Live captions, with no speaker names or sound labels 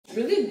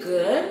Really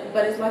good,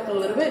 but it's like a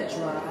little bit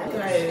dry.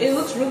 Nice. It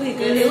looks really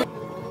good.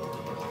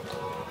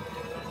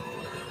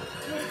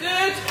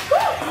 Good.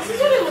 This is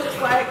what it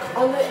looks like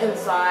on the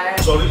inside.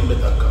 Sorry, let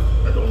that come.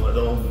 I don't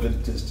want to get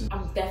it tasted.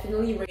 I'm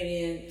definitely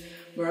rating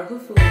Moroccan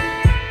food.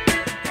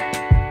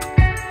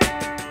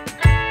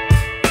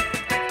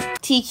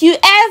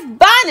 TQF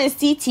bonnets,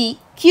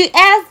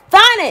 TQF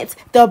bonnets,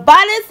 the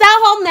bonnets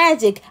that hold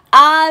magic.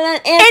 And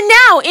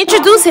now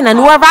introducing a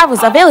new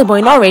arrivals available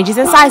in all ranges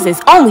and sizes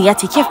only at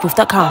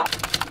TQFbooth.com.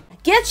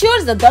 Get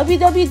yours at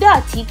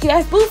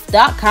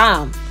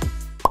www.tqfbooth.com.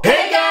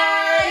 Hey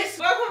guys!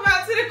 Welcome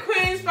back to the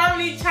Queen's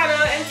Family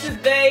channel, and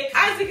today,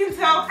 as you can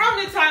tell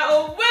from the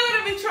title, we're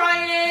going to be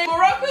trying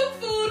Moroccan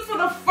food for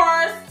the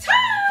first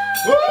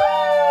time! Woo!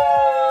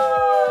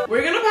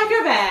 We're gonna pack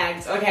our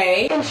bags,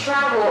 okay? And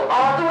travel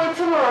all the way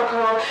to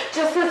Morocco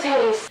just to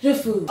taste the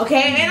food.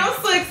 Okay, and I'm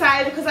so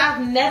excited because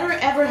I've never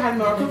ever had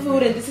Moroccan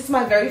food, and this is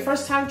my very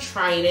first time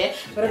trying it.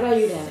 What about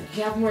you, Dan?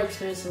 You have more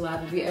experience in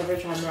life. Have you ever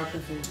tried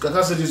Moroccan food? Can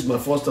I say this is my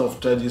first time of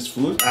trying this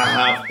food? I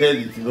have heard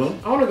it, you know?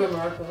 I wanna go to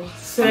Morocco.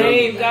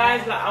 Same,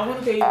 guys. Like, I want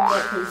to go to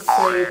Morocco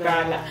so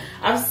bad. Like,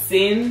 I've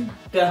seen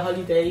the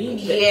holiday.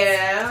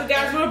 Yeah. So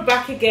guys, we're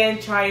back again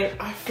trying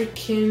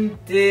African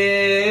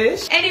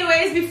dish.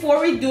 Anyways,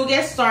 before we do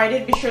get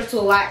started, be sure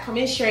to like,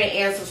 comment, share,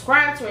 and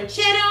subscribe to our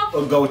channel.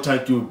 Oh God, we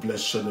thank you, we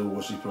bless you, and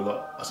worship you,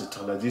 Lord. As a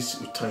time like this,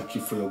 we thank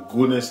you for your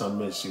goodness and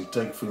mercy. We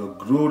thank you for your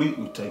glory.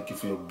 We thank you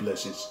for your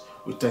blessings.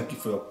 We thank you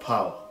for your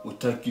power. We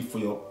thank you for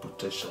your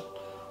protection.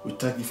 We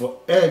thank you for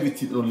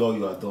everything, oh Lord,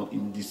 you have done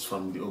in this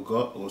family, oh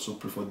God. We also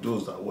pray for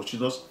those that are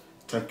watching us.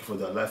 Thank you for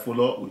their life, oh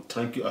Lord. We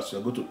thank you as we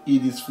are going to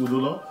eat this food, oh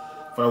Lord.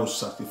 Father, we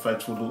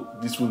sacrifice for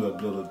this food with the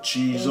blood of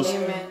Jesus.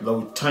 Amen.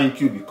 Lord, we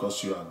thank you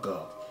because you are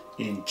God.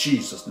 In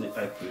Jesus' name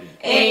I pray.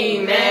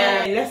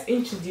 Amen. Let's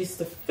introduce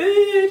the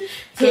food.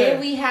 Here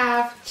we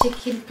have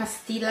chicken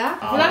pastilla.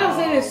 I feel like I'm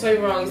saying it so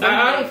wrong. It's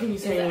I don't think you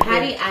say it.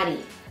 Hari Ari.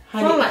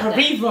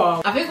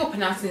 Hariva. I think we're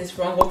pronouncing this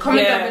wrong. Well,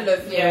 comment down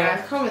below.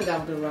 Yeah, comment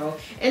down below.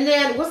 And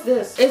then what's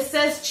this? It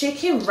says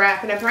chicken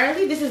wrap, and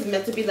apparently this is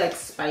meant to be like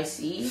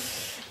spicy.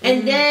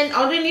 And then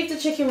underneath the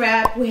chicken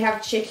wrap, we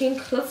have chicken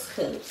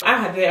couscous. I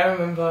had it, I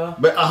remember.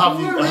 But I have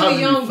We were it. I have really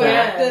it young, before.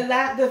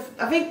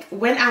 but I think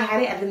when I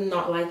had it, I did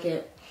not like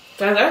it.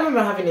 Guys, I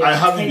remember having it. I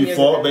have 10 it years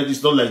before, ago. but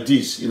it's not like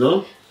this, you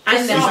know? I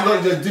It's know.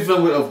 not just a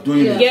different way of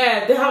doing it.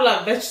 Yeah, they have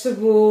like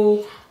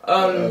vegetable,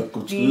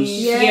 couscous.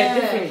 yeah,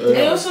 different. And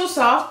it was so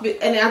soft,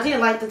 and I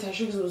didn't like the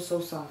texture because it was so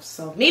soft.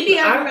 So maybe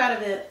I'm out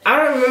of it. I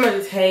don't remember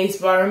the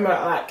taste, but I remember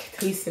like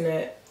tasting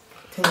it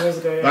 10 years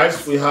ago.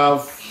 Guys, we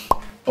have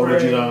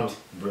original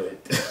bread.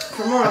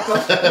 From Morocco.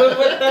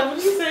 What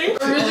did you say?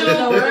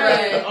 Original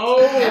bread. Oh.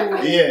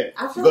 Yeah,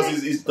 I feel because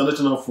like- it's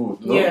traditional food,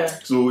 no? Yeah.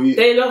 So we,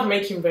 They love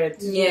making bread.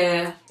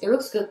 Yeah, it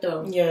looks good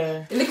though.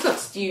 Yeah. It looks like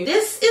stew.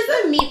 This is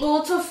a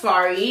meatball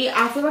tafari.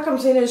 I feel like I'm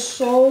saying it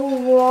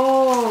so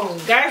wrong.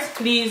 Guys,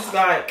 please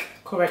like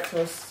correct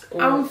us.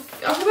 I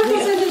feel like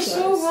I'm saying it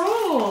so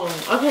wrong.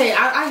 Okay,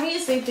 I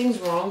hate saying things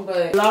wrong,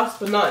 but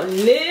Last but not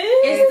least,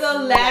 it's the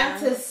lamb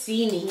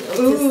tacini.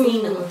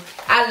 Or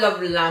I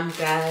love lamb,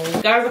 guys.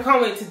 guys, I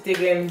can't wait to dig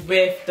in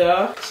with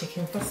the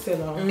chicken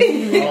pastilla.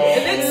 It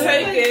looks so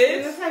It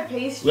good. looks like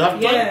pastry. we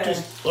have Yeah.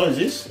 twist. What is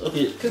this?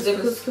 Okay. Because the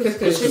Couscous.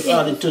 couscous.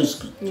 Ah, the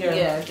toast.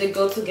 Yeah, they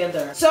go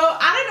together. So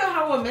I don't know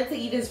how we're meant to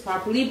eat this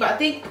properly, but I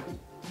think,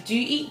 do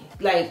you eat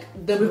like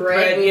the With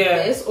bread with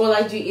yeah. this, or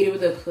like do you eat it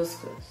with the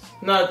couscous?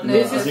 No, No,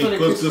 this I is think for the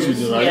couscous with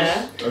couscous. the rice.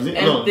 Yeah. I think,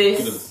 And no, this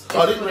okay. is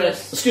Oh, for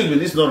this. excuse me,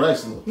 this is not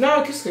rice, no?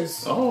 No,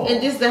 couscous. Oh.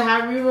 And this the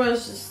harira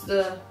is just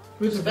the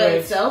With the by bread.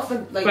 itself,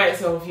 and like By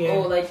itself, yeah.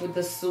 or like with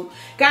the soup.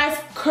 Guys,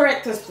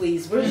 correct us,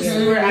 please. We're just Yeah.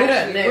 we're We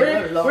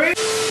actually we're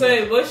So,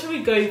 what should we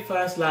go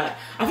first? Like,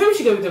 I think we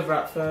should go with the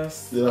wrap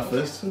first. Did I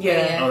first?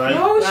 Yeah. Alright.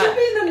 no, it should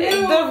be in the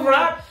middle. The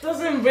wrap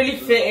doesn't really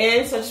fit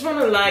in, so I just want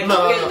to like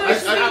No, get no,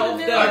 this out of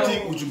I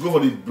think we should go for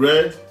the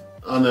bread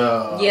and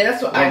Yeah,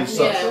 that's what all I the think.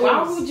 sauce. Yeah,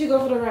 why would you go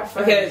for the wrap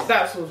first? Okay,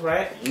 that's what's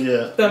right.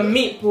 Yeah. The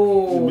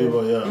meatball. Maybe,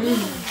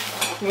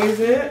 yeah. What is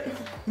it?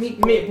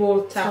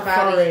 Meatball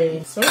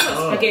tafari. Smells like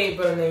Oh. spaghetti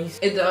bolognese.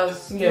 It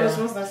does. Yeah. It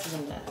smells nicer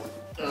than that.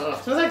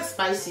 It smells like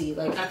spicy.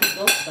 Like I could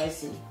go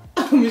spicy.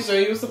 I'm sure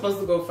you were supposed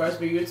to go first,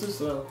 but you're too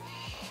slow.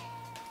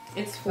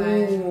 It's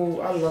fine. Ooh,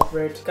 I love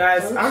bread.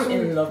 Guys, I'm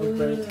in love with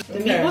bread. The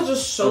meatball's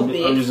just so I'm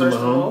big, using first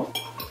my of all.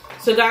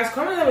 So guys,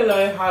 comment down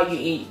below how you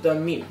eat the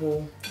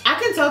meatball. I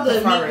can tell the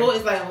Tafari. meatball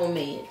is like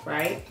homemade,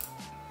 right?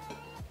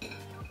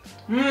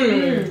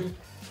 Mmm.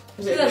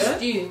 Is it good?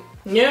 stew.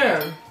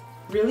 Yeah.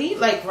 Really?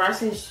 Like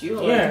rice and stew?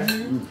 Or Yeah.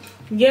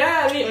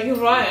 Yeah, I mean, you're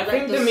right. I like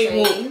think the the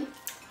meatball. same?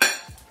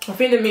 I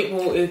think the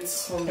meatball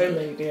is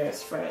homemade. Yeah.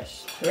 It's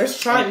fresh. Let's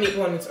try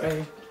meatball on its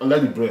own. I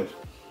like the bread.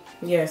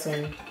 Yeah,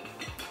 same.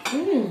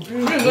 Pretty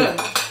good.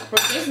 But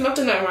it tastes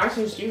nothing like rice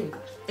and stew.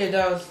 It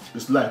does.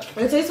 It's light.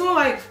 It tastes more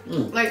like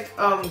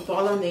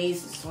bolognese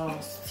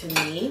sauce to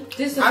me.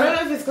 This I don't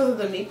know if it's because of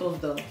the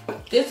meatballs though.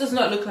 This does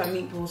not look like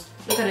meatballs.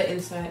 Look at the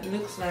inside. It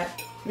looks like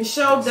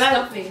Michelle, that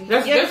stuffing.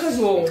 That's yeah,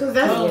 vegetable. because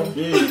that's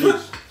Yeah, it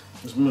is.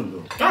 It's good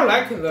though. I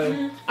like it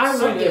though. I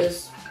So love good.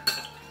 this.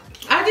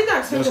 I I did not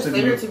expect Just the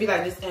take flavor it. to be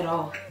like this at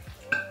all.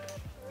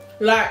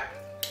 Like,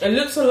 it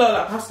looks a lot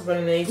like pasta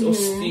bolognese or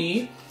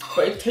stew,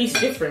 but it tastes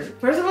different.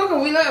 First of all,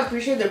 can we like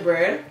appreciate the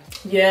bread?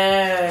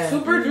 Yeah.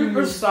 Super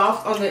duper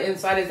soft on the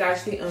inside is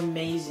actually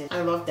amazing.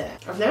 I love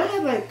that. I've never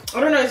had like, I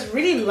don't know, it's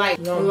really light.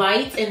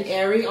 Light and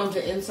airy on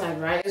the inside,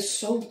 right? It's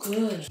so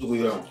good. So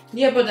yeah,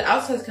 Yeah, but the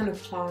outside is kind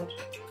of hard.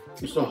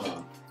 it's not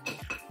hard.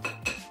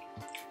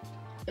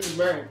 It's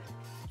burnt.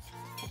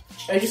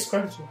 It's just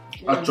crunchy.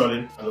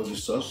 Actually, I love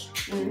this sauce.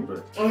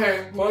 Bread.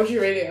 Okay, what would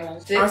you rate it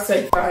as? I'd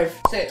say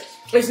 5. 6.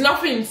 It's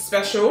nothing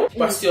special,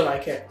 but I still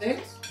like it.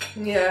 6?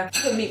 Yeah.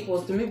 The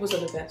meatballs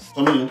are the best.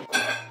 I mean,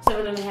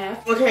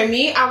 7.5. Okay,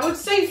 me, I would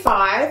say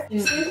 5.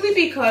 Simply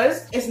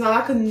because it's not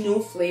like a new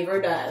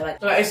flavor that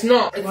like Like, it's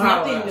not. it's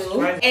wow, nothing that's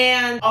new. right.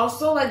 And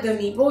also like the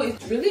meatball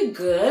is really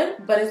good,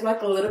 but it's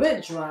like a little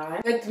bit dry.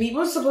 Like the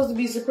meatball is supposed to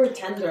be super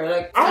tender.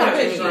 Like I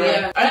like it's it a dry. bit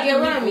dry. I You get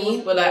like what I meatballs,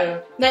 mean? But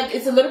like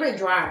it's a little bit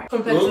dry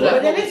compared to Well, that.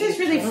 But then well, it's just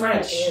really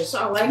fresh. it is. So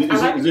I like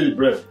is it the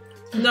bread?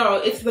 no,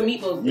 it's the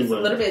meatballs. It's a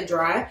Meatball. little bit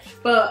dry,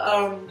 but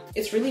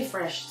it's really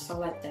fresh. So I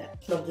like that.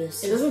 Love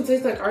this. It doesn't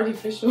taste like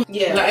artificial.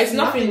 Yeah, Like, it's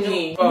nothing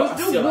new, but It's I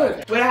still still like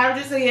good. Would I have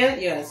this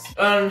again? Yes.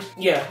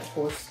 Yeah, of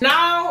course.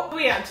 Now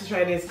we have to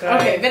try this, guys.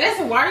 Okay,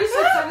 Vanessa, why are you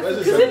so excited? Where's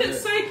Because the it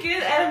looks so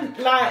good and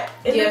like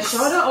it Yeah, looks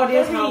show the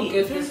audience how very,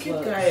 good very this good,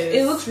 looks. guys.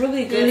 It looks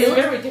really good. It's It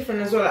looks very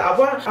different as well.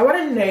 Like, I want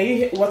to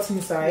know what's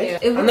inside. Yeah,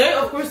 it I looks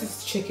know, of course,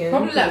 it's chicken.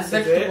 probably like This is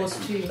it.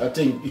 vegetables too. I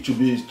think it should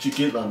be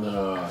chicken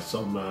and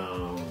some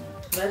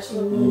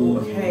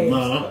Vegetables, Okay,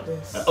 let's got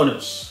this.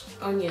 onions.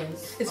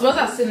 onions. It smells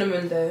like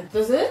cinnamon though.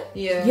 Does it?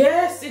 Yeah.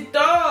 Yes, it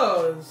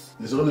does.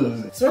 There's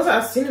onions. It smells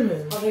like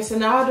cinnamon. Okay, so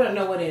now I don't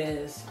know what it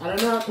is. I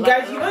don't know.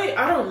 Guys, you know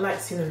I don't like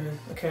cinnamon.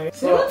 Okay,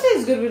 cinnamon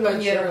tastes good with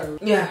like Yeah. sugar.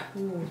 Yeah.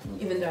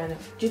 Even though I know.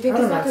 Do you think I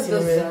it's don't like a like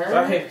cinnamon, dessert? but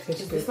I hope it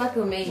tastes Is good. this like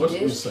a main What's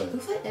dish? inside?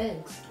 Looks like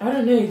eggs. I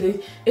don't know.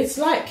 It's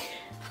like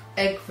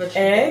Egg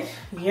vegetable. egg.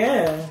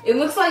 Yeah. It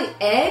looks like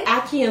egg,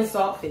 ackee, and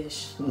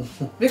saltfish.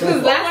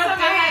 Because last time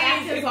I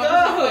had ackee and It saltfish, I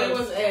thought does. it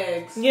was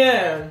eggs.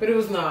 Yeah. But it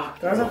was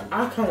not. Guys,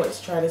 I can't wait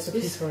to try this. So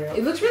please hurry up.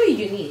 It looks really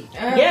unique.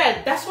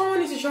 Yeah, that's why I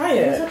wanted to try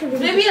It's it. like a really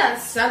Maybe like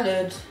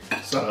salad.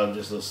 Salad,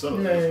 just a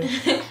salad.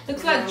 No.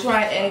 Looks like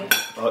dry egg.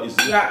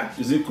 Yeah.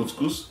 Is it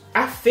couscous?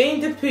 I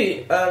think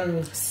they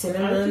put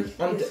cinnamon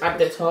at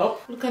the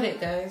top. Look at it,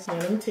 guys. Yeah,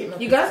 let me take my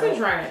You guys picture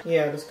can try it. out.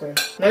 Yeah, let's go.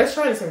 Now let's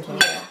try it sometime.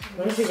 Yeah.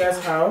 Let me show you guys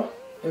how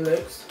it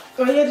looks.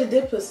 Oh yeah, the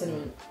dip put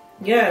cinnamon.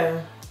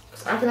 Yeah.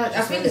 'Cause I can actually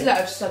I think smell it's it. like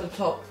just at the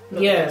top.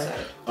 Not Yeah. the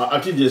inside. I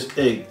think there's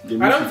egg.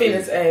 I don't think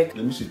it's egg.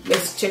 Let me see. Please.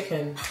 It's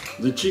chicken.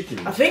 The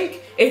chicken. I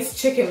think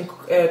it's chicken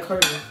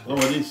curry. What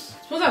about this?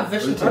 It smells like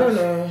vegetables. I don't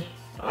know.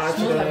 I It actually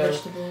smells don't like know.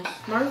 vegetables.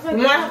 Mine's like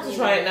We might have to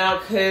try it now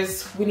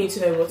because we need to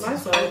know what's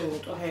Mine's inside.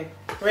 cold. Okay.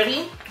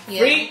 Ready? Yeah.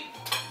 3,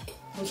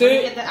 I'm trying 2,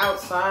 to get the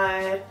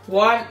outside.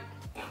 1.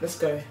 Let's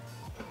go.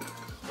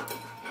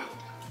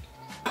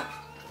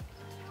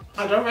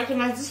 I don't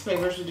recognize this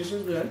flavor, so this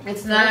is good.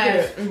 It's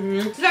nice.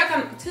 Mm-hmm.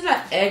 It's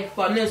like egg,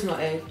 but no, it's not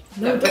egg.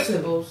 No, Like it doesn't.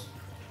 vegetables.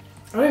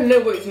 I don't know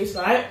what it tastes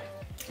like.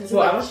 Is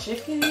What? it like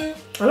chicken?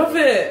 I love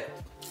it.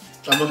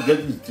 I'm not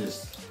getting the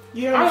taste.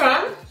 You I know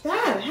am.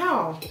 Dad,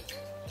 how?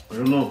 I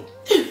don't know.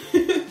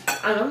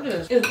 I love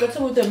this. It's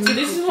better with the meat. So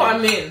this is what I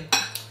mean.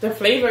 The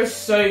flavor is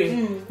so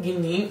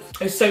unique.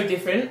 It's so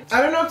different.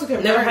 I don't know what to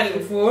compare. Never had it to.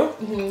 before.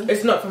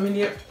 It's not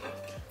familiar.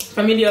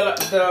 Familiar like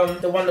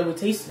the one that we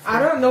tasted. I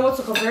don't know what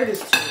to compare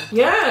this to.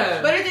 Yeah.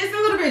 But it is a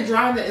little bit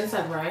dry on the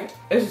inside, right?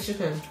 It's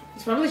chicken.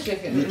 It's probably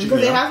chicken. Is it Because chicken,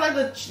 it yeah? has like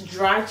the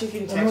dry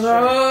chicken Oh my texture.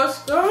 gosh,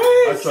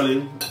 guys.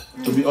 Actually,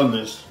 to be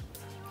honest,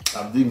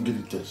 I didn't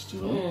get the taste,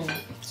 you know.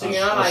 So you're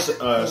not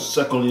like...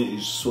 Secondly,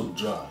 it's so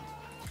dry.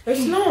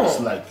 It's not. It's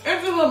like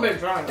It's a little bit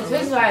dry. It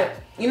tastes like,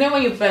 you know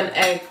when you burn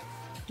egg,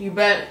 you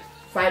burn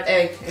fried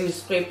egg and you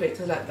scrape it, it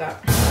tastes like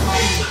that.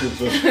 It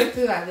tastes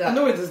like that.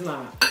 No, it does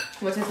not.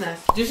 But it's nice.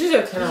 This is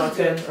a 10 out of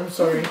 10. I'm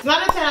sorry. It's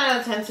not a 10 out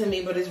of 10 to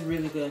me, but it's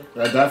really good.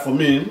 like that for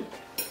me.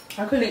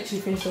 I could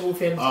literally finish the whole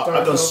thing.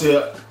 I can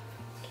say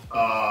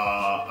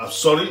I'm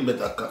sorry,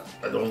 but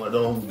I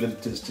don't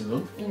get the taste, you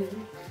know.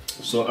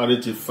 So I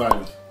rate it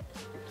 5.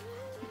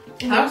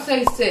 I would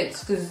say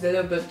 6 because it's a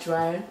little bit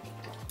dry.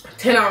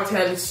 10 out of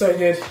 10 is so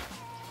good.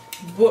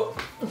 But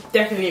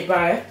definitely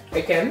buy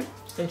again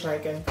and try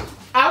again.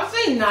 I would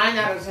say 9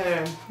 out of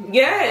 10.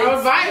 Yeah, I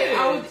would buy it. good.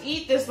 I would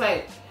eat this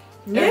like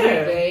Yeah.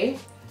 every day.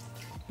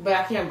 But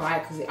I can't buy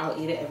it because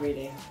I'll eat it every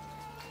day.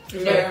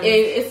 Yeah. But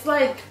it's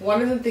like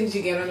one of the things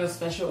you get on a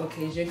special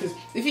occasion because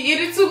if you eat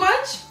it too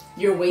much,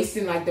 you're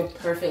wasting like the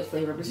perfect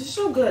flavor. But it's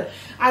so good.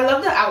 I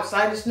love the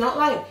outside. It's not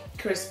like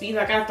crispy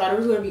like I thought it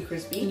was gonna be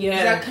crispy.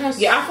 Yeah. That kind of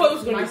Yeah, I thought it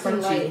was gonna be nice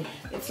and crunchy. light.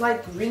 It's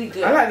like really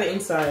good. I like the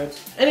inside.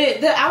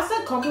 And the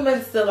outside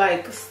complements the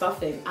like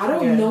stuffing. I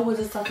don't Yeah. know what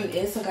the stuffing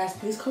is, so guys,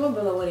 please comment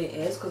below what it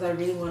is because I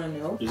really want to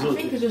know. It's I not.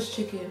 think it's just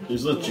chicken.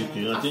 It's not Yeah.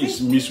 chicken. I I think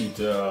it's mixed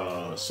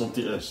with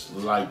something else,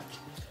 like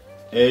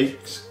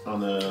eggs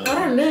and. I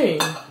don't know.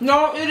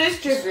 No, it is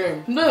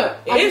chicken. Look,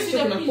 It is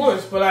chicken, of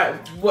course, but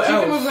like, what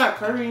Chicken with else? like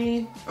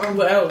curry.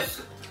 What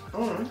else? I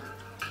don't know.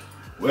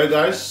 Well,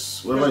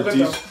 guys, whatever Let's it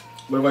go is,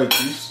 whatever it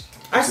is,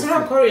 I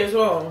smell curry as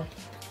well.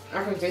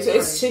 I can taste So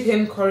it's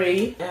chicken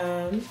curry.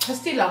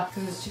 pastilla.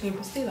 Because it's chicken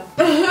pastilla.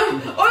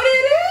 Oh,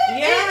 it is!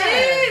 Yeah.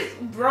 It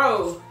is!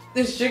 Bro,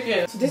 this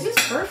chicken. So this is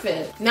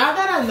perfect. Now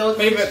that I know this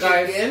Favorite, is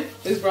guys. chicken,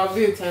 it's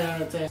probably a 10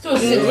 out of 10. So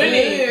it's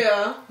really?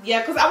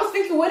 Yeah, because I was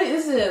thinking, what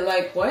is it?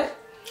 Like, what?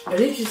 I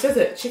think she says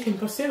it. Chicken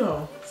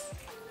pastilla.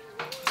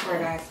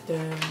 Alright,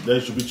 guys.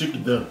 There should be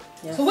chicken there.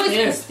 Yes. So what is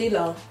Yes.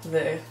 pastilla?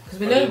 Because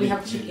we know we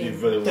have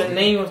chicken. The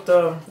name of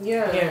the...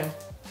 Yeah.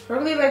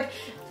 Probably like,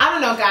 I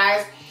don't know,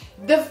 guys.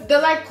 The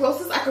like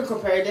closest I could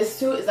compare this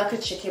to is like a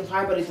chicken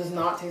pie, but it does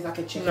not taste like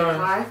a chicken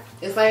pie.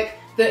 It's like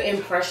the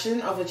impression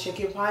of a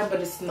chicken pie,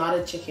 but it's not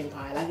a chicken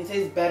pie. Like it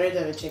tastes better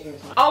than a chicken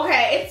pie.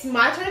 Okay, it's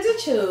my turn to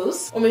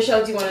choose. Or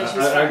Michelle, do you want to choose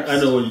first? I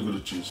know what you're gonna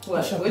choose.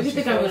 What do you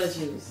think I'm gonna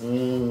choose?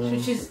 Should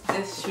we choose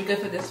this? Should we go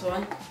for this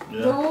one?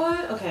 Yeah. The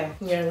one? Okay.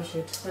 Yeah, we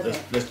should. Okay.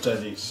 Let's try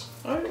this.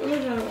 I'm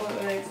gonna try to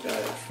want eggs,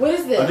 guys. What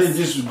is this? I think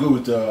this should go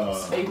with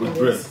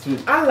bread too.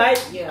 I like,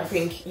 Yes. I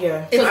think,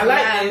 yeah. It's I like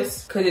lamb.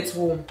 this because it's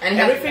warm. And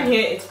everything lamb.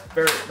 here is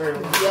very, very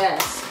warm.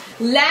 Yes.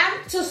 Lamb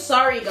to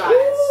sorry, guys.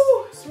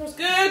 Ooh, smells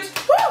good.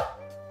 Woo!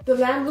 The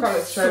lamb looks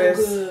Let's try so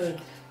this.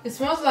 good. It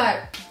smells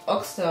like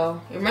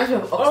oxtail. It reminds me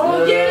of oxtail.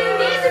 Oh,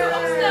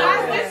 yeah.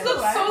 Guys, this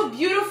looks so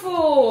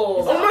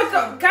beautiful. Oh my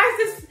god,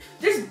 guys,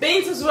 this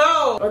beans as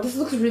well. Oh, this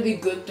looks really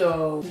good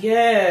though.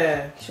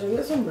 Yeah. Should we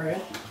get some bread?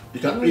 You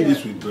can eat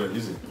this with bread,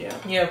 is it? Yeah.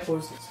 Yeah, of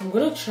course. So I'm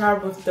gonna try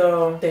with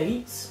the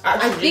dates.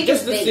 Actually, I think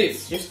just it's the dates.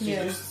 soup. Just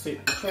the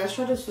soup. Okay, let's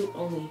try the soup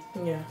only.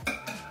 Yeah.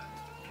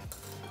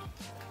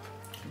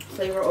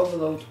 Flavor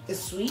overload.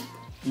 It's sweet.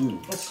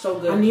 It's so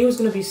I good. knew it was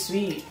gonna be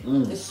sweet.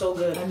 It's so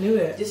good. I knew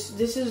it. This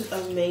is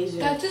amazing.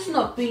 That's just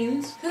not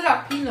beans. It's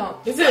like peanut.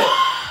 Is it?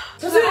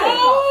 Is it?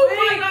 Oh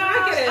Wait, my gosh,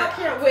 can I get it? I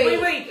can't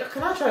wait. Wait,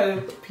 can I try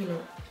the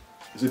peanut?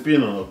 It's a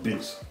peanut or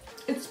beans.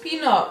 It's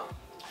peanut.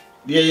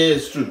 Yeah,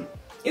 it's true.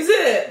 Is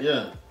it?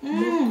 Yeah.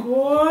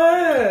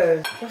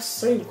 What? That's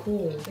so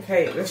cool.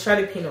 Okay, let's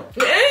try the peanut.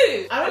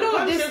 Hey, I don't know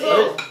what this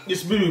Oh,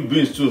 is. it's made with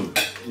beans too.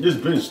 This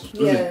beans.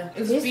 Yeah,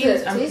 It's taste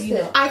beans it, and taste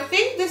peanut. it. I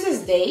think this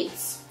is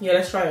dates. Yeah,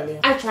 let's try it. Yeah.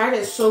 I tried it,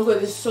 it's so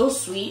good. It's so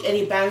sweet and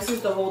it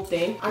balances the whole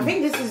thing. I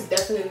think this is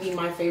definitely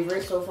my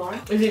favorite so far.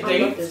 Is it I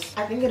love dates? this.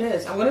 I think it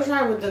is. I'm gonna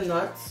try it with the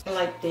nuts and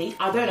like dates.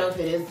 I don't know if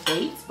it is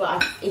dates,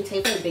 but it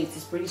tastes like dates.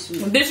 It's pretty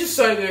sweet. This is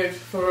so good,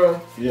 for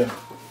real. Yeah.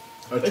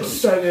 I tried It's it.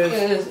 so good.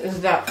 It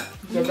is that.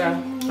 The guy.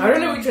 I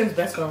don't know which one's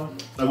best though.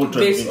 I will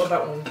try This it. or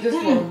that one. This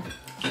one.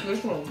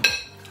 This one.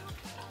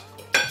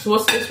 So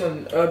what's this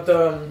one?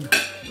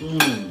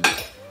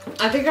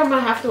 I think I might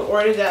have to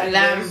order that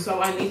Lamb. again, so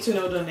I need to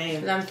know the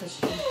name. Lamb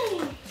pastry.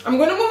 I'm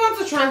gonna move on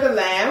to trying the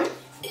lamb.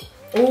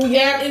 Oh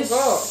yeah, I It's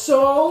forgot.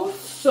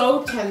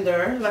 so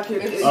tender. Like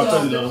it's I'll so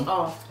tell you now.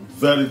 off.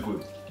 Very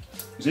good.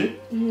 You see?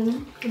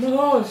 Oh my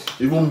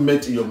gosh. Even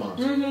melt in your mouth.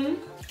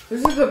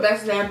 This is the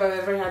best lamb I've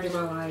ever had in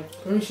my life.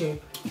 Let me see.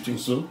 You think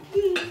so?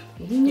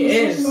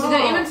 Yes. It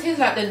even tastes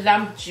like the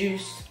lamb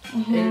juice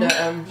in the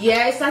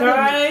Yeah, it's like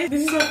Guys,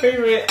 this is my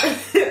favorite.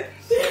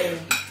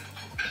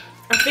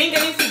 I think I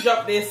need to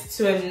drop this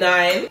to a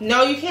 9.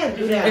 no, you can't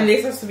do that. And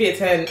this has to be a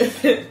 10.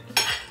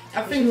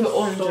 I think we're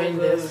all enjoying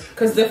this.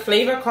 Because the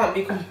flavor can't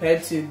be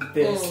compared to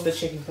this, the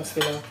chicken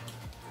pastilla.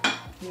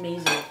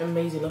 Amazing.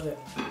 Amazing, love it.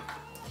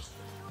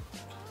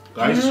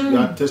 Guys, you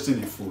are tasting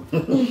the food.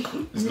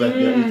 It's like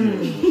you're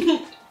eating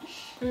the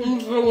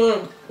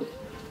food.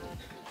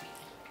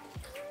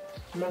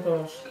 Oh my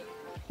gosh.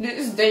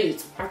 This is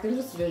dates. I think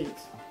it's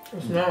dates.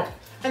 It's not.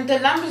 And the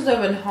lamb is not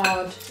even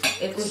hard.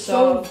 It's It's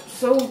so.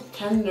 so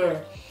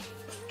tender,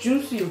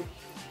 juicy.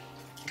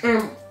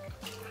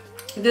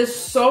 There's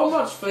so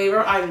much flavor.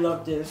 I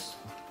love this.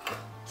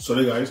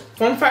 Sorry guys,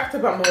 Fun fact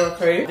about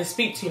Morocco, they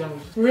speak 2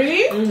 languages.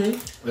 Really?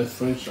 that's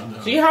French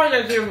and See how in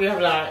Nigeria we have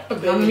like a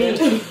billion.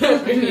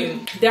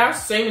 billion. There are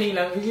so many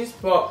languages,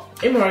 but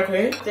in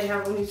Morocco, They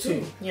have only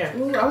 2. yeah.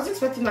 Ooh, I was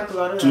expecting like a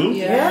lot of Two? them.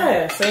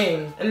 Yeah,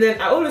 same. And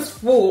then I always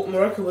thought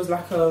Morocco was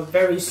like a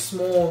very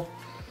small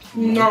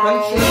country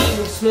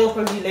with small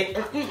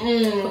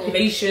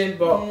population,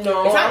 but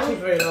No. it's actually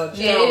very large.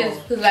 Yeah, it is.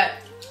 Because, like,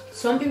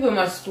 some people in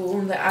my school,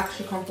 they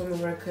actually come from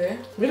Morocco.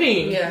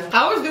 Really? Yeah. I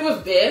always knew it was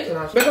big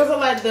because of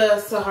like the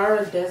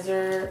Sahara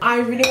Desert.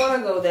 I really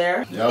want to go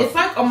there. Yeah. It's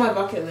like on my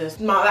bucket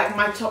list.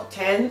 My top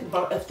 10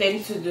 but a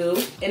thing to do,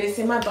 and it's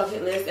in my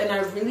bucket list, and I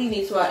really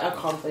need to like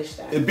accomplish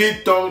that. a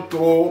big tongue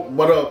to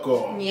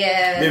Morocco.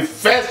 Yeah. The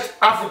first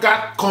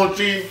African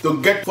country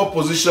to get 4th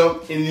position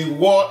in the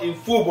world in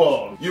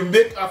football. You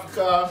make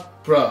Africa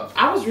proud.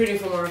 I was rooting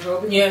for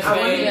Morocco because Yes, I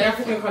want man. the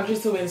African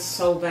countries to win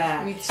so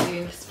bad. Me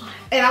too.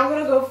 And I'm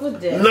gonna go for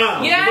this.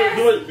 Now,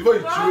 Yes!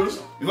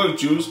 before you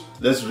choose,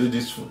 let's read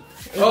this food.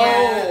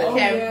 Oh,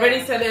 okay. yeah.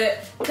 Ready, set it.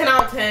 10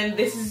 out of 10.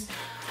 This is.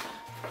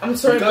 I'm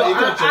sorry, You can't- you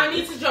but can't I check.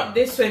 need to drop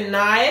this to a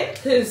 9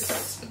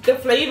 because the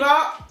flavor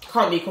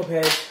can't be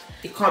compared.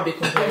 It can't be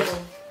compared.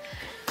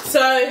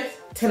 So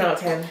 10 out of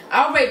 10.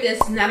 I'll rate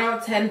this 9 out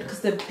of 10 because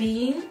the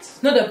beans,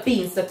 not the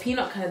beans, the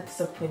peanut kind of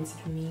disappointed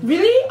me.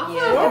 Really? I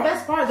Yeah. feel like the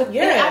best part. It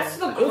adds to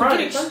the It was crunch.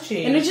 really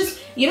crunchy. And it just,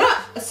 you know,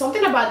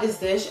 something about this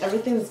dish,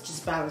 everything's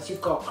just balanced.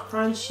 You've got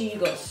crunchy, you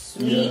got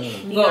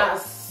sweet, you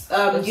got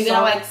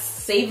like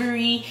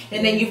savory,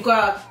 and then you've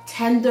got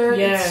tender.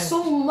 Yeah. It's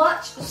so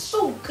much, it's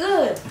so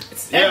good.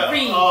 It's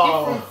every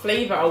different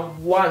flavour of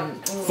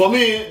one. For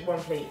me, One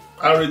plate.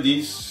 I rate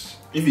this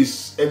if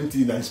it's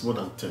anything that is more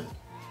than 10.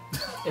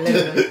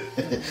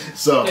 11.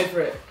 So Go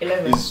for it.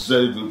 11. it's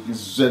very good.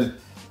 It's very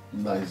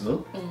nice,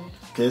 no?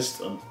 Taste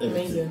and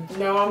everything. Amazing.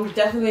 No, I'm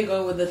definitely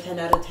going with the 10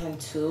 out of 10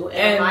 too. And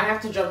And I might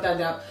have to drop that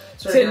down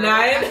to 9.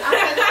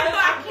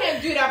 I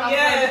can't do that.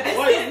 Yeah.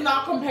 This is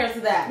not compared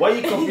to that. Why are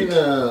you copying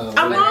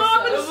I'm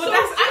not, but it's Well, so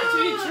that's good.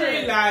 actually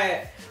true.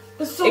 Like,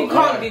 It's so it good.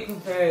 can't be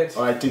compared.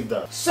 I take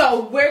that.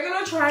 So we're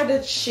gonna try the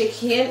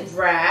chicken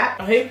wrap.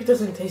 I hope it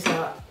doesn't taste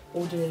like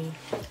ordinary.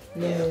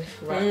 No.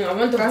 Right. I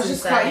want the Guys,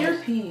 just cut your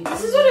piece.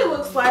 This is what it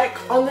looks like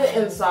on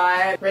the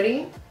inside.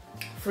 Ready?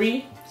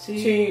 3,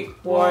 2,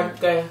 1,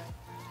 go.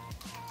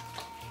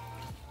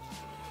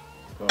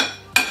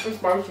 It's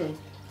spicy.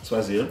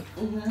 Spicy, yeah?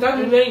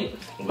 That's late.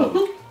 Love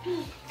it.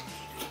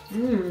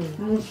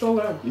 It's so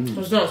good.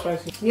 It's not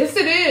spicy. Yes,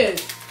 it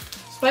is.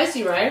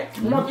 Spicy, right?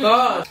 Oh my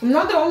god. I'm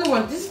not the only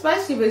one. This is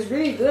spicy, but it's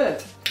really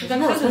good. It's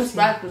not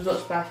spicy. It's not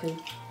spicy. It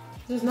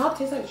does not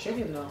taste like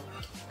chicken though.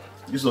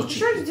 This is not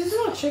Sure, chicken. this is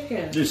not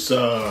chicken. This,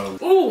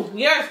 Ooh,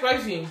 yeah,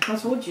 spicy. I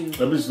told you.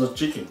 that means it's not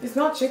chicken. It's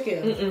not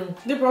chicken.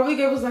 Mm-mm. They probably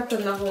gave us like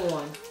another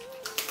one.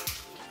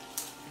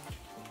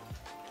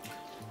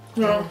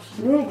 No,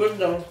 real good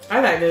though. I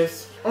like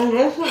this.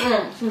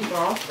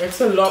 It's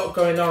It's a lot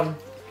going on.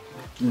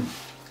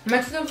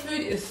 Mexican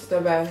food is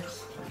the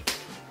best.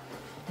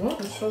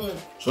 What? so good.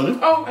 Sorry?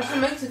 Oh, I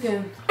said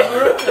Mexican.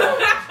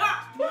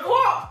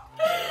 What?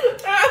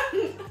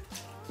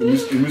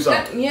 It means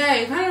that. Yeah,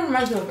 it kind of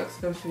reminds me of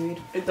Mexican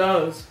food. It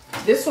does.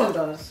 This one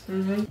does.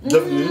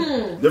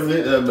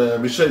 Definitely,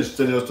 Michelle is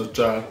telling us to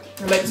try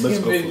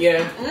Mexican food,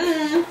 yeah.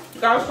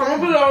 Guys,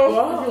 comment below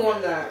Wow. if you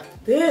want that.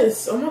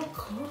 This, oh my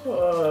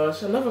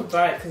gosh. Another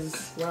bite,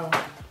 because, wow.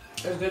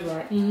 It's good,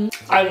 right?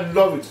 I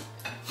love it.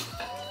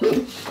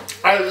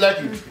 I like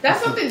it.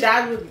 That's something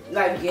Dad would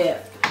like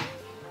get.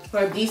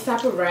 For these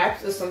type of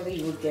wraps is something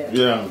you would get.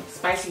 Yeah.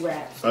 Spicy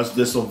wraps.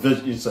 There's some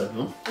veg inside,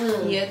 no?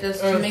 Yeah, there's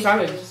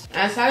salad.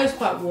 And salad's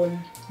quite warm.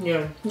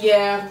 Yeah.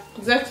 Yeah,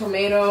 it's like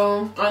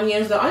tomato,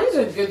 onions. The onions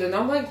are good. They're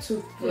not like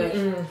too like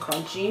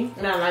crunchy,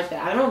 and I like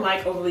that. I don't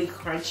like overly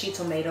crunchy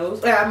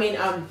tomatoes. I mean,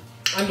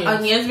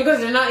 onions because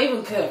they're not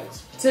even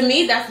cooked. To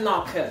me, that's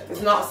not cooked.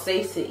 It's not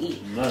safe to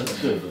eat. No, it's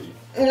good.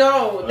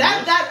 No,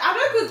 I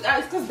don't because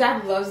it's because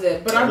Dad loves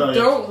it, but I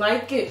don't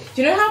like it.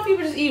 Do you know how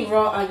people just eat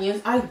raw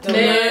onions? I don't.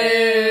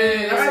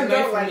 I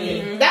don't like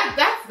it.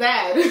 That's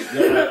bad.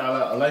 Yeah,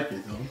 I like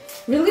it, no?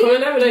 Really?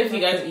 Comment down below if you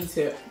guys eat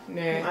it.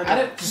 Yeah, I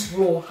don't. Just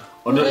raw.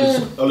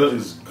 Onion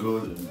is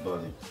good in the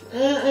body.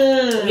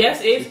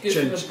 Yes, it is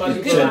good for the body.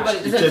 It's good, but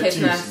it doesn't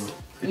taste nice.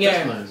 It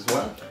Yeah. tastes nice.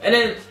 What? And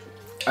then,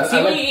 I see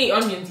when like- you eat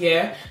onions,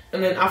 yeah,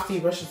 and then after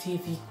you brush your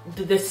teeth,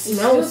 the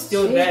smell is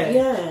still there.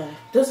 Yeah.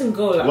 It doesn't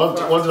go like One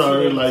thing I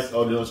really like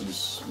onions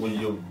is when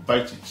you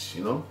bite it,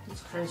 you know?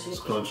 It's crunchy. It's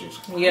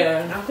crunchy.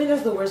 Yeah. I think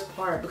that's the worst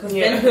part because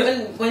Yeah.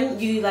 then when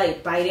you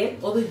like bite it,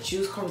 all the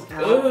juice comes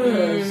out.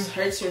 Mm. It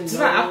hurts your nose.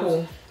 It's like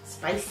apple.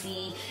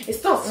 Spicy.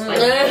 It's not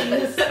spicy, but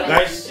it's spicy.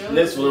 Guys,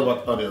 let's talk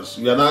about onions.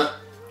 We are not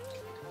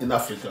in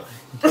Africa.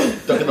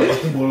 Talking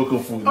about Moroccan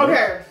food. no?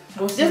 Okay.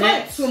 What's There's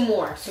like next? 2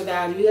 more, so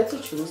that you get to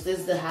choose.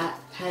 There's the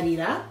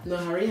harira. No,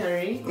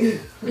 hurry.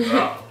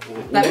 Ah,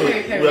 Like we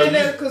very, are And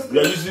then using- we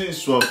are using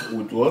this one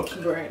with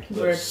what? bread.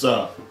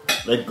 So,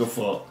 let's go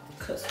for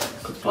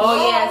Couscous.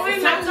 Oh, yes, wait,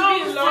 it's that's time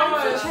not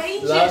to large.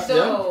 change Last, it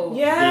though.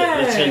 Yeah,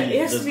 let's change it.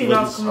 it has to Let's be go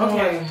like, this- come on.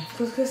 Okay.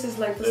 Couscous is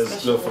like the Let's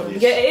special go for one.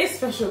 this. Yeah, it is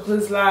special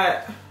because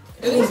like,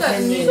 It looks like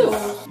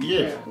noodles. Yeah,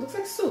 It looks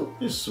like soup.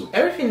 it's soup.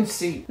 everything's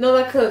soup. No,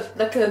 like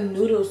a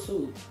noodle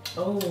soup.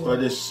 Oh.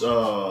 But it's,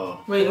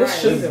 Wait, let's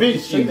Right. show There's them.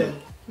 beans Show in them.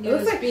 It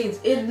looks like beans.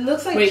 It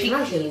looks like Wait, can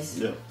I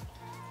chickpeas. yeah.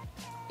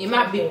 It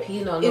might be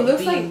peanut, It not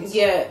looks beans.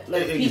 like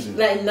like Easy.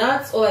 like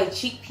nuts or like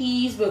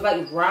chickpeas with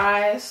like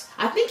rice.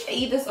 I think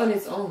you eat this on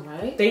its own,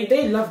 right?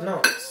 They love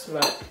nuts.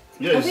 Like,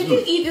 Yeah, I it's think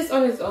good. you eat this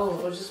on its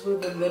own or just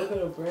with a little bit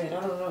of bread. I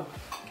don't know.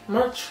 I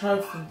might try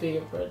for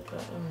bigger bread,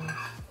 but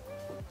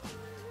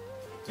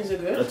Is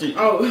it good? I think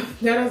Oh,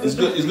 that it's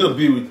good. It's gonna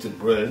be with the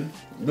bread.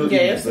 No, yeah,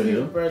 eat it's the a bread,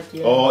 bigger yeah? bread.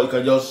 Yeah. Or you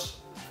can just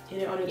Eat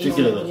it on its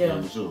chicken it own. up.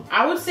 Yeah. So.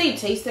 I would say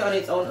taste it on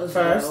its own as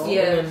First, well.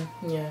 Yeah. and then,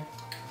 yeah.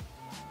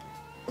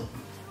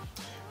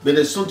 But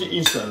there's something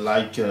inside,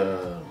 like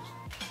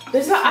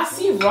There's like, I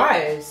see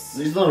rice.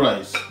 it's not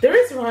rice. There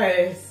is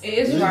rice. It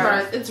is It's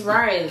rice. rice. It's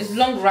rice. It's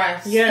long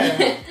rice.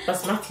 Yeah,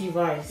 basmati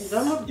rice. Is it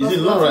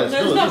not rice?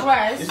 No, it's not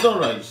rice. It's not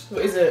rice.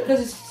 What is it?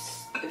 Because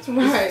it's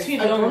rice. too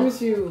I long.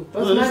 promise you. No,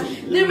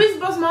 Basmati. There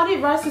is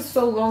basmati rice is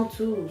so long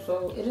too,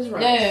 so it is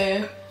rice.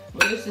 Yeah.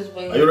 But this is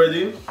way. Are you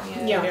ready?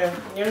 Yeah. Yeah.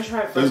 You're gonna try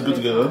it Let's first. go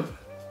together.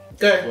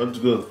 Go. Want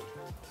to go?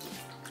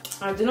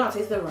 I do not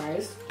taste the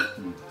rice.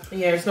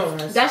 Yeah, it's not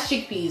rice. That's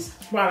chickpeas.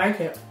 But I like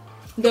it.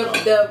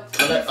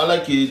 I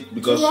like it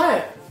because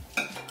Right.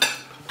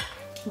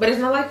 But it's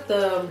not like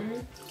the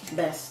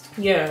best.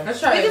 Yeah. Let's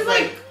try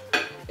it.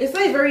 It's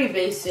like very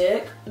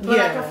basic. But like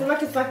Yeah. I feel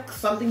like it's like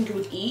something you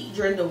would eat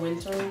during the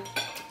winter.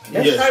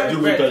 Let's yes, try do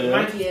with bread. it, yeah.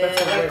 Mine is Yeah,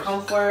 better like bread.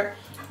 comfort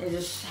and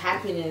just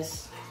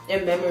happiness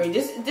and memory.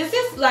 This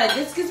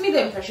gives me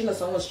the impression of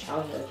someone's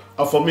childhood.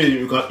 For me,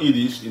 you can eat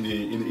this in the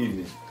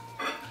evening.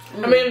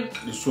 I mean,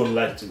 It's so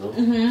light, you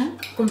know.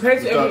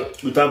 compared to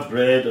Without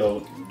bread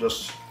or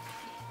just.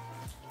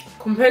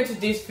 compared to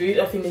this food,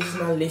 I think this is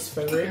my least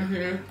favorite.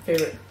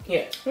 Favorite.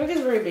 Yeah. I think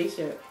it's very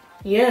basic.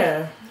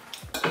 Yeah.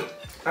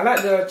 I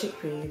like the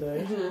chickpea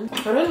though.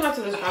 I don't know how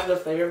to describe the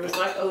flavor, but it's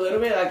like a little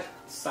bit like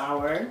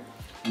sour.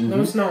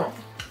 No, it's not.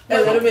 A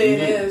little bit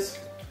it is.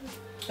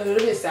 A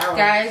little bit sour.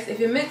 Guys, if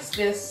you mix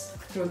this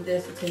with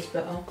this, it tastes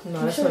better.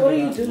 No, let's So not what do are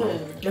you that. doing?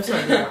 Let's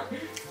not do that.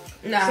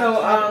 Nah.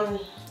 So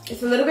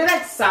it's a little bit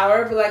like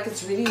sour, but like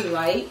it's really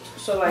light.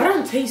 So I like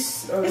don't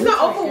taste. it's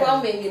not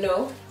overwhelming, you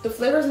know. The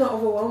flavor is not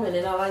overwhelming,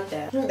 and I like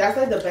that. That's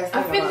like the best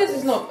thing I think about this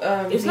is not.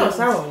 It's not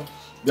sour.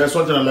 There's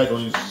something I like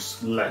when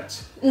it's light.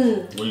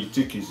 When you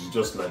take it, it's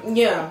just like.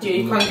 Yeah. Yeah,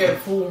 you can't get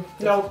full.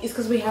 No, it's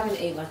because we haven't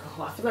ate like a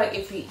whole. I feel like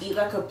if you eat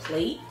like a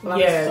plate, like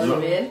Yeah. a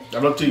serving, I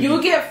don't think. you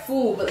will get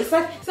full. But it's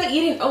like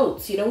eating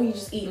oats. You know, when you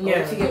just eat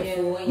oats, you get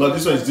full. And No, you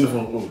this get one is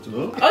different from oat, you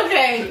know.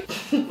 Okay.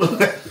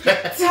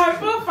 Time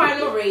for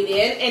final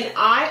rating, and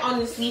I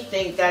honestly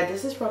think that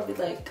this is probably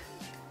like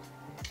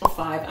a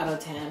 5 out of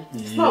 10.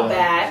 It's not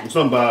bad. It's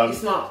not bad.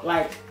 It's not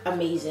like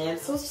amazing.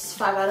 So it's just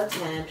 5 out of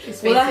 10.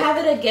 It's Will I basic.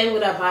 have it again?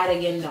 Would I buy it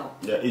again? No.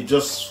 Yeah, it's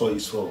just for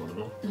its own, you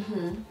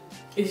know.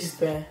 It's just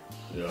there.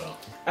 Yeah.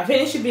 I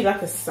think it should be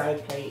like a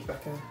side plate,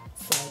 like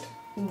a side.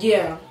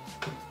 Yeah.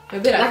 A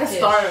bit Like a fish.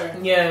 starter.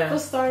 Yeah. For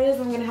starters,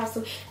 I'm gonna have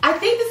some. I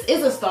think this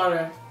is a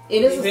starter.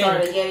 It is You a think?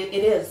 starter. Yeah,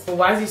 it is. But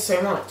why is it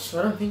so much?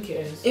 I don't think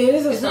it is. It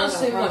is a It's not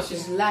starter. so much.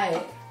 It's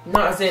light.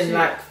 Not as in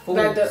like full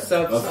Like the-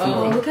 subs.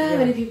 Oh, look at how Yeah.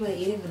 many people are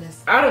eating this.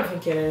 I don't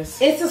think it is.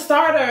 It's a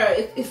starter.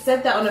 It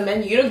said that on the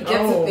menu. You don't get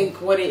to Oh.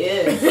 think what it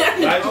is.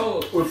 Like,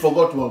 Oh. we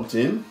forgot one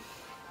thing.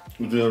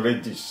 We didn't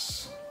rate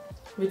this.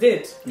 We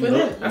did. You We know?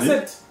 did. I We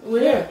said.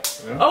 We Yeah. did.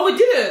 Yeah. Oh, we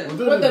didn't. We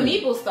did. With the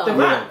meatball stuff. The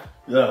wrap.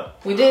 Yeah.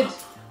 We did.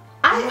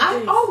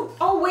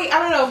 Oh wait, I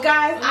don't know,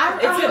 guys.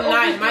 It's a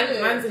 9.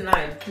 Mine's a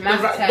 9.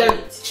 Mine's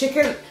The,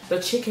 10. the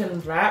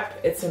chicken wrap.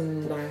 It's a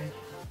 9.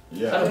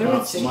 Yeah. I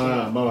don't think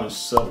My one is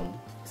 7.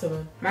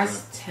 7.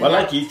 Mine's 10. I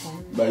like it,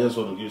 but I just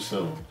want to give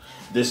 7.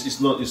 This is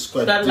not. It's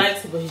quite. That Diff-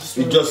 likes it, but he just.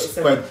 it's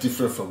just quite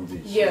different from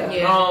this. Yeah.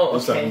 Yeah. Oh,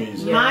 That's okay.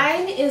 amazing. Yeah.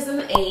 Mine is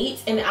an 8,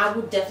 and I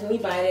would definitely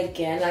buy it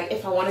again. Like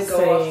if I want to go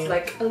off Same. to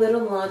like a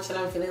little lunch, and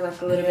I'm feeling like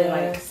a little bit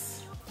like,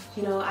 Yes.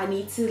 you know, I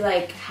need to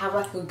like have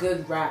like a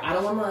good wrap. I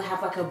don't want to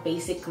have like a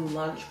basic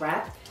lunch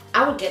wrap.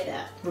 I would get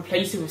that.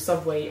 Replace it with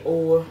Subway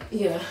or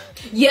Yeah.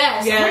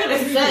 Yes. Yeah.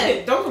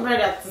 100%. Don't compare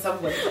that to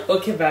Subway.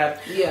 kebab.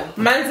 Yeah.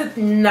 Mine's at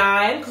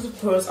 9 because of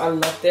course I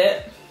loved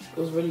it. It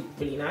was really,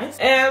 really nice.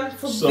 And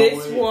for Subway,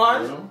 this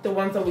one, yeah. the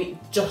ones that we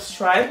just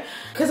tried,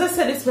 because I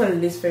said it's my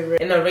least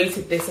favorite and I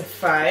rated this a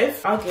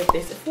 5, I'll give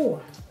this a 4.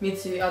 Me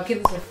too. I'll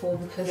give this a 4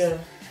 because. Yeah.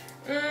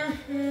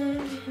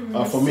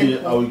 For me,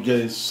 I will get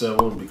it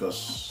 7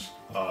 because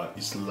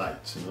it's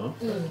light. You know,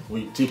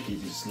 when you take it,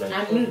 it's like.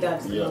 I knew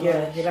that. Yeah.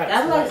 Yeah, he likes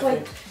That light looks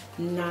like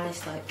food.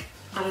 nice. Like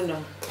I don't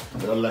know. I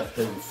don't like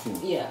heavy food.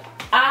 Yeah.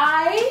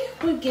 I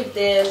would give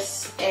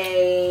this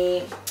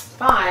a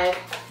 5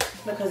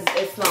 because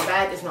it's not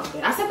bad. It's not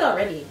good. I said that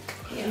already.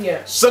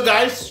 Yeah. So,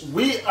 guys,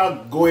 we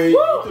are going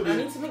I into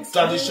need to the make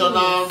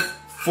traditional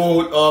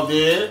food of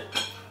the.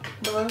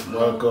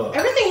 Oh God.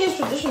 Everything is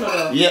traditional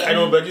though. Yeah, I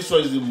know, but this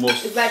one is the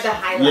most. It's like the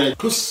highlight. Yeah,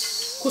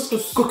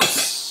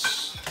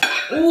 couscous.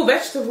 Ooh,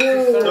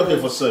 vegetables. Okay,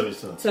 for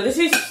service. Huh? So this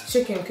is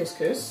chicken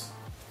couscous.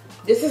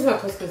 This is not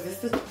couscous.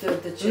 This is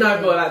the chicken.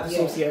 No, but like the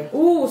sauce, yeah.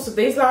 Ooh, so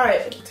these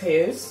like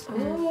potatoes.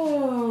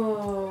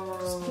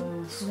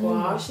 Oh,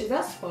 squash. Is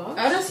that squash?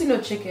 I don't see no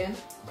chicken.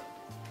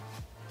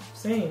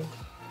 Same.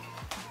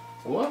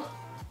 What?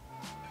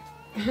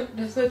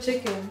 There's no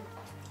chicken.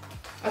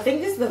 I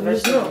think this is the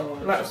There's vegetable not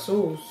one. like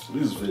sauce.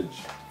 This is veg.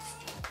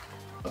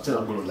 I think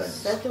I'm gonna like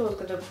this. That was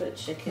gonna put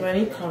chicken. I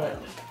need carrot.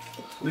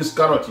 This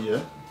carrot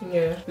here.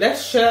 Yeah.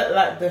 Let's share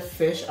like the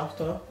fish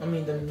after. I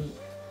mean the meat.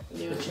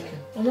 Yeah. The chicken.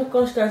 Oh my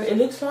gosh, guys! It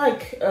looks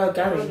like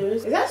Gary.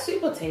 Is that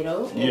sweet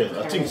potato? or Yeah, I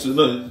carrot? think so.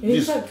 No, It looks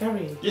this. like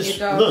Gary. This. It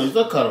does. No, it's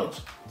not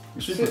carrot.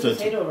 It's sweet Sweet potato.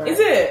 potato, right? Is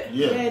it?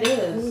 Yeah. Yeah, it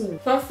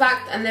is. Fun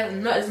fact, I never.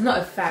 No, it's not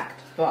a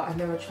fact, but I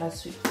never tried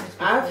sweet potatoes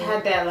before. I've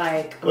had that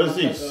like a What is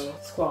month this? ago.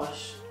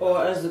 Squash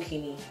or a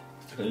zucchini.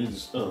 Can you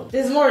just?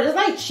 There's more. There's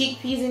like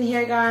chickpeas in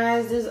here,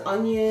 guys. There's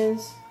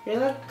onions. You're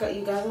like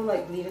you guys are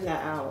like leaving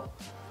that out.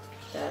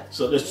 That.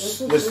 So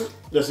let's eat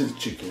the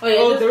chicken. Oh yeah.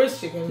 Oh, there's, there is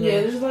chicken.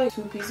 yeah. There's like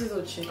 2 pieces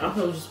of chicken. I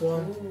thought it was just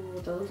one.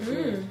 Ooh, those.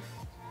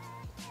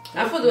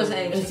 I thought there was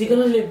any Is it chicken.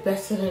 gonna look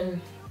better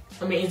than?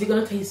 I mean, is it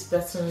gonna taste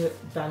better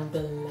than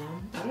the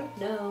lamb? I don't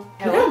know.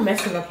 Look how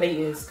messy my plate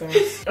is,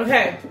 guys.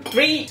 Okay,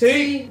 3,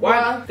 2,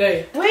 1,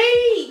 go.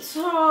 Wait.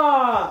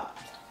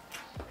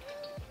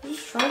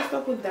 just try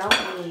stuff without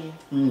me.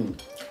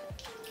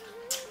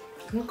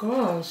 Oh my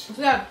gosh. It's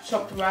like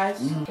chopped rice.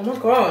 Oh my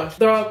gosh.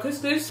 The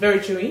couscous, very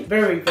chewy.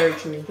 Very, very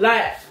chewy.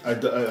 Like, I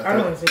don't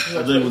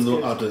I even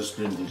know how to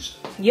explain this.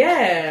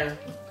 yeah.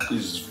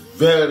 It's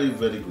very,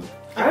 very good.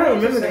 I don't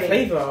remember the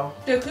flavor.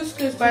 The couscous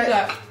is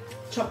like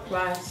chopped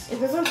rice. It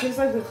doesn't taste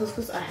like the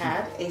couscous I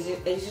had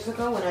ages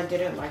ago when I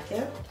didn't like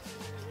it.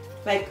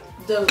 Like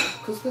the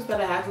couscous that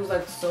I had was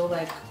like so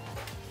like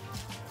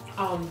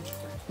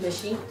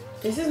mushy.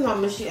 This is not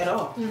mushy at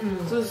all.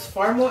 So it's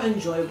far more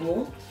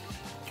enjoyable.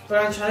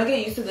 But I'm trying to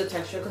get used to the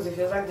texture because it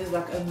feels like there's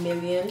like a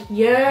million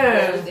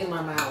bones in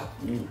my mouth.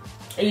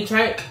 And you're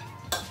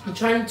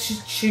trying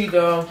to chew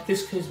the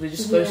couscous, but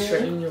just go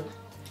straight in your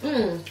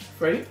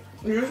throat.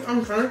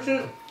 I'm trying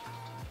to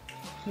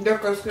the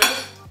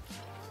couscous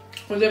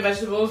with the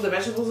vegetables. The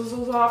vegetables are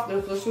so soft.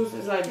 The couscous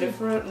is like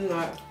different and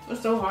like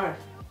it's so hard.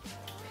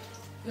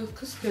 The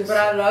couscous. But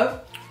I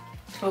love.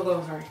 Oh,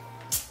 go sorry.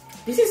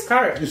 This is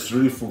carrot. It's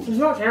really full. It's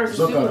not carrot. It's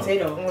sweet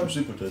potato.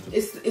 Sweet potato.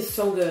 It's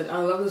so good. I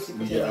love the sweet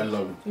potato. Yeah, I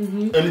love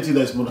it. Anything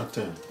that's more than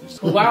 10.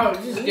 Wow,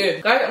 this is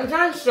good. Guys, I'm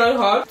trying so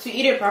hard To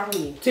eat it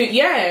properly.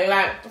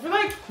 like, I feel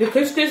like the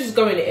couscous is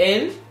going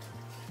in.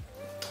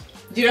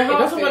 Do you know It how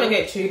doesn't I want to feel?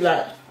 get chewed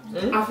like.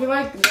 I feel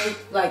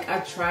like I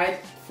tried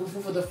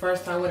fufu for the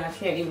first time when I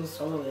can't even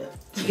swallow it.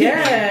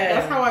 Yeah.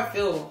 That's how I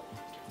feel.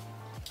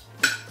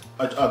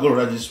 I go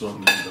write this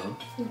one down.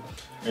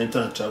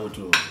 Anytime I travel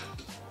to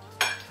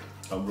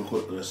a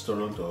local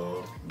restaurant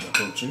or my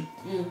country,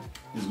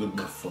 it's going to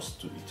be my first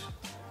to eat.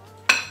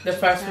 The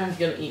first one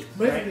you're gonna eat.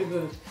 Right? Really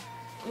good.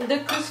 The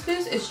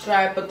couscous is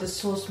dry, but the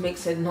sauce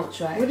makes it not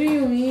dry. What do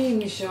you mean,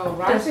 Michelle?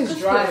 Rice is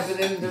dry, but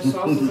then the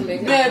sauce doesn't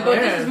make it Yeah, but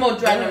dry. this is more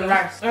dry than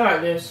rice. I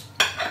like this.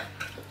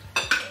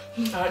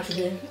 I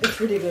actually do. It's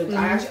pretty good.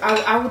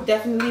 I would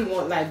definitely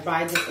want like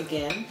buy this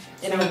again,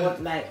 and I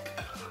want like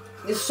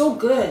it's so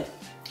good.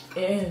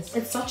 It is.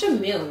 It's such a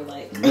meal.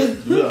 Like The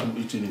way I'm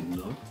eating it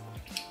now,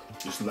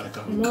 it's like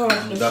I'm No,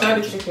 in it's that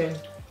fried country. chicken.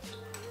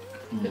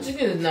 The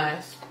chicken is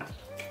nice.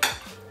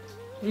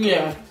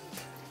 Yeah.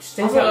 Tastes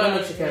like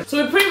normal chicken.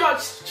 So we pretty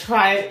much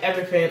tried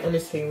everything on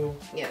this table.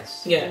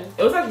 yes, Yeah,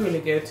 it was actually really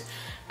good.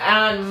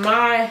 And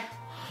my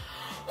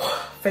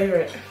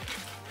favorite,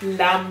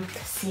 lamb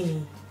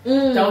tassini.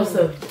 That was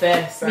the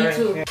best. Me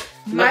too.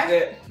 Loved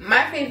it.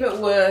 My favorite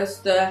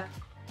was the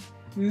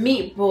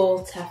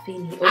meatball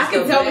taffini. I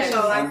can tell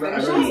Michelle likes it.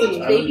 Michelle has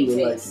such baby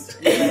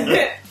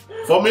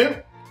taste. For me,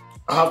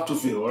 I have to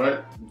feel, alright?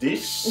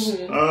 This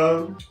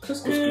and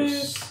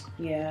couscous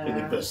Yeah.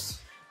 are the best.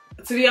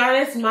 To be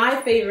honest, my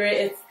favorite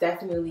is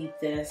definitely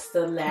this,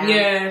 the lamb.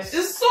 Yes.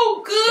 It's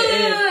so good.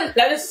 It is.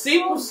 Like the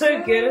soup was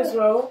so good as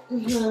well.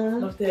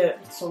 Mhm. Loved it.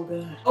 It's so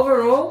good.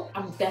 Overall,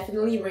 I'm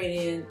definitely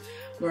rating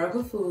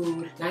Moroccan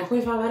food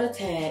 9.5 out of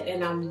 10,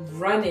 and I'm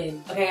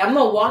running. Okay, I'm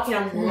not walking,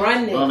 I'm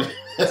running.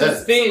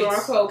 It's big.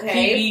 Morocco,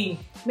 okay? PB.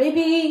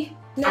 Maybe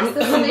next I'm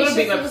destination gonna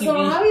pick for up the PB.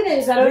 summer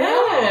holidays. I don't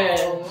Yeah,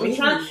 know. I'm maybe.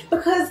 trying,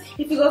 because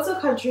if you go to a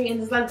country and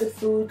there's like good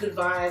food, good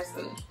vibes,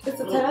 and it's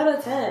a 10 out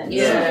of 10.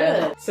 Yeah.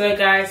 It's so good. So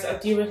guys, I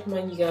do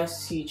recommend you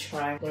guys to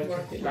try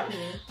Moroccan food. Like,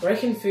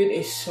 Moroccan food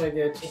is so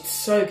good. It's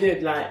so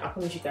good. Like, I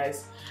promise you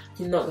guys,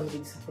 you're not gonna be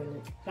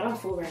disappointed. But I'm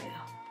full right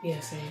now. Yeah,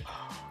 same.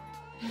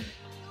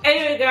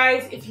 Anyway,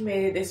 guys, if you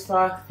made it this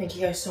far, thank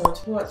you guys so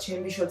much for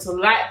watching. Be sure to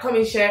like,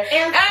 comment, share,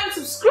 and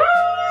subscribe.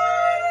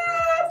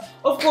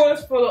 Of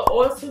course, follow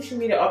all social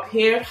media up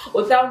here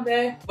or down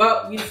there.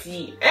 Well, you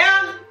see.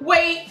 And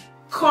wait,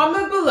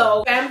 comment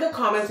below, spam the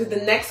comments with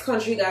the next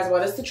country you guys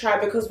want us to try,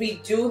 because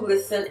we do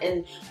listen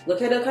and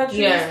look at the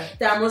countries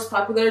that are most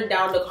popular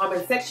down the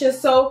comment section.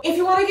 So if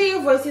you want to get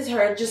your voices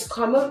heard, just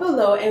comment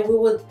below and we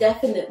will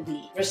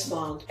definitely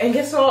respond. And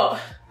guess what?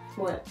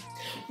 What?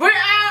 We're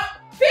out.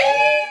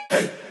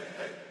 Peace.